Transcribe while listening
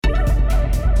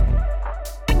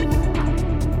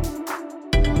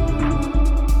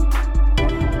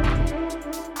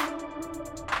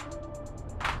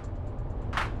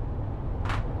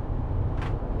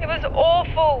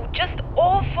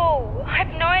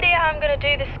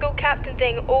do the school captain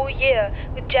thing all year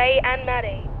with Jay and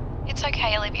Maddie. It's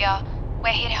okay, Olivia. We're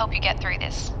here to help you get through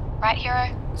this. Right,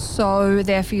 Hero? So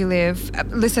therefore you live.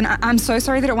 Listen, I'm so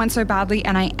sorry that it went so badly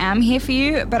and I am here for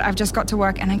you, but I've just got to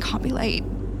work and I can't be late.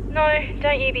 No,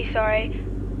 don't you be sorry.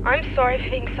 I'm sorry for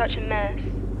being such a mess.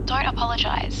 Don't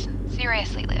apologise.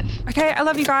 Seriously, Liv. Okay, I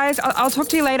love you guys. I'll talk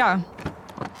to you later.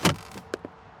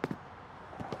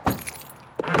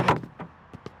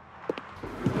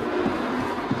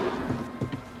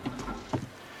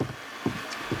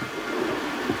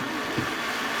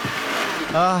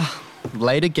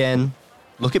 Late again.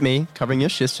 Look at me, covering your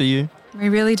shifts for you. We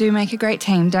really do make a great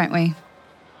team, don't we?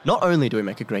 Not only do we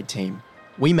make a great team,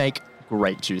 we make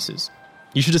great juices.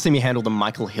 You should have seen me handle the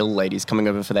Michael Hill ladies coming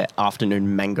over for their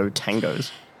afternoon mango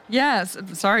tangos. Yes,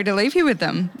 sorry to leave you with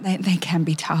them. They can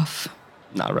be tough.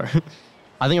 Nah, bro.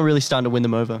 I think I'm really starting to win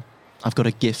them over. I've got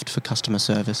a gift for customer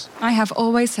service. I have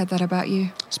always said that about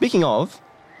you. Speaking of,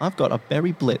 I've got a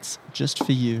berry blitz just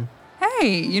for you.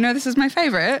 Hey, you know this is my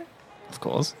favourite. Of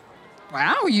course.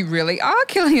 Wow, you really are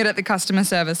killing it at the customer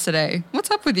service today.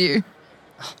 What's up with you?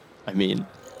 I mean,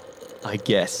 I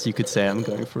guess you could say I'm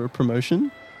going for a promotion.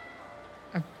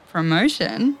 A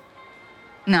promotion?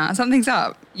 Nah, something's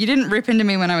up. You didn't rip into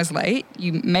me when I was late.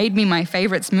 You made me my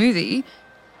favourite smoothie.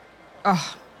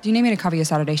 Oh, do you need me to cover your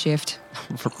Saturday shift?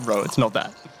 Bro, it's not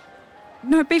that.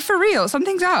 No, be for real.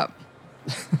 Something's up.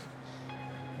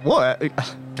 What?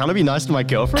 Can't I be nice to my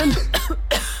girlfriend?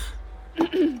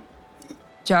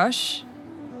 Josh,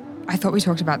 I thought we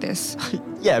talked about this.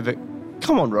 Yeah, but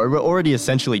come on, Ro. We're already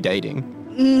essentially dating.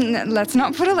 Let's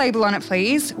not put a label on it,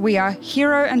 please. We are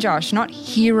Hero and Josh, not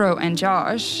Hero and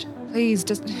Josh. Please,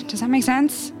 does that make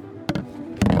sense?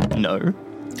 No.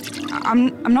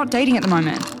 I'm not dating at the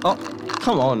moment. Oh,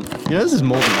 come on. You know this is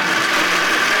more than that.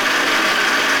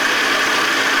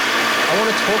 I want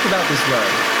to talk about this,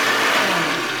 Ro.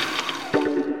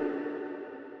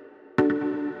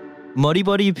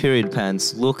 Modibodi period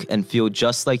pants look and feel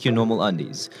just like your normal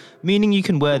undies, meaning you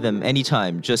can wear them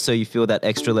anytime just so you feel that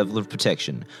extra level of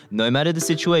protection, no matter the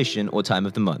situation or time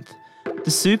of the month.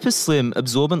 The super slim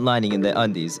absorbent lining in their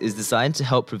undies is designed to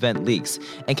help prevent leaks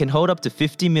and can hold up to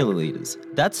 50 milliliters.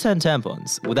 That's 10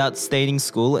 tampons, without staining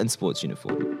school and sports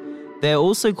uniform. They're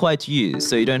also quiet to use,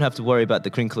 so you don't have to worry about the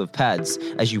crinkle of pads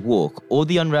as you walk or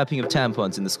the unwrapping of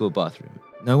tampons in the school bathroom.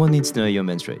 No one needs to know you're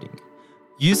menstruating.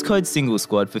 Use code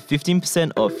SINGLESQUAD for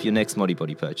 15% off your next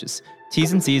Modibodi purchase.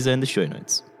 T's and C's are in the show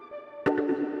notes.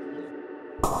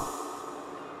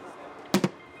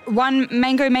 One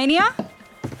Mango Mania?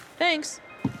 Thanks.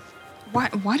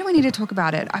 Why do I need to talk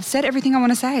about it? I've said everything I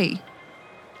want to say.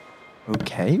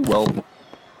 Okay, well,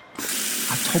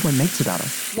 I've told my mates about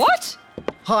it. What?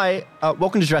 Hi,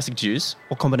 welcome to Jurassic Juice.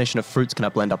 What combination of fruits can I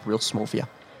blend up real small for you?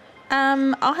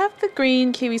 I'll have the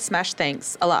green kiwi smash,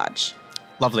 thanks. A large.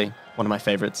 Lovely. One of my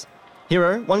favourites.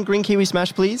 Hero, one green kiwi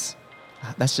smash, please.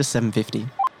 That's just $7.50.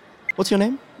 What's your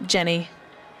name? Jenny.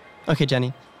 Okay,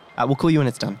 Jenny. We'll call you when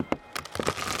it's done.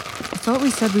 I thought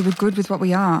we said we were good with what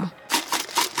we are.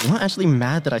 You're not actually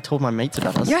mad that I told my mates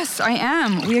about us? Yes, I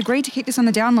am. We agreed to keep this on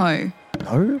the down low.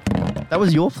 No? That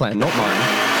was your plan, not mine.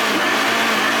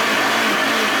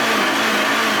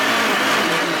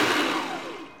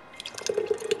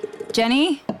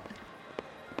 Jenny?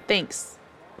 Thanks.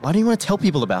 Why do you want to tell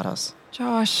people about us?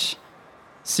 Josh.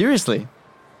 Seriously?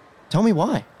 Tell me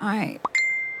why.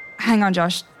 Hang on,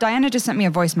 Josh. Diana just sent me a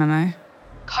voice memo.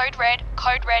 Code red.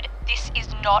 This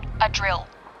is not a drill.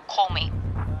 Call me.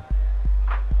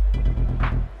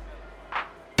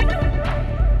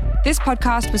 This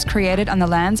podcast was created on the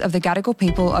lands of the Gadigal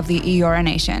people of the Eora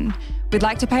Nation. We'd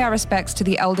like to pay our respects to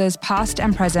the elders past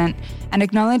and present and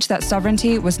acknowledge that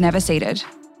sovereignty was never ceded.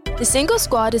 The Single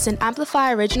Squad is an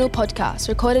Amplify original podcast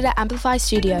recorded at Amplify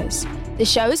Studios. The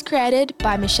show is created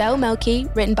by Michelle Melky,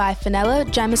 written by Fenella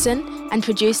Jamison, and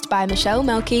produced by Michelle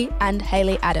Melky and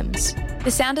Hayley Adams.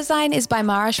 The sound design is by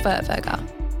Mara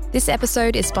Schwertberger. This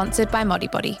episode is sponsored by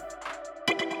Modibodi.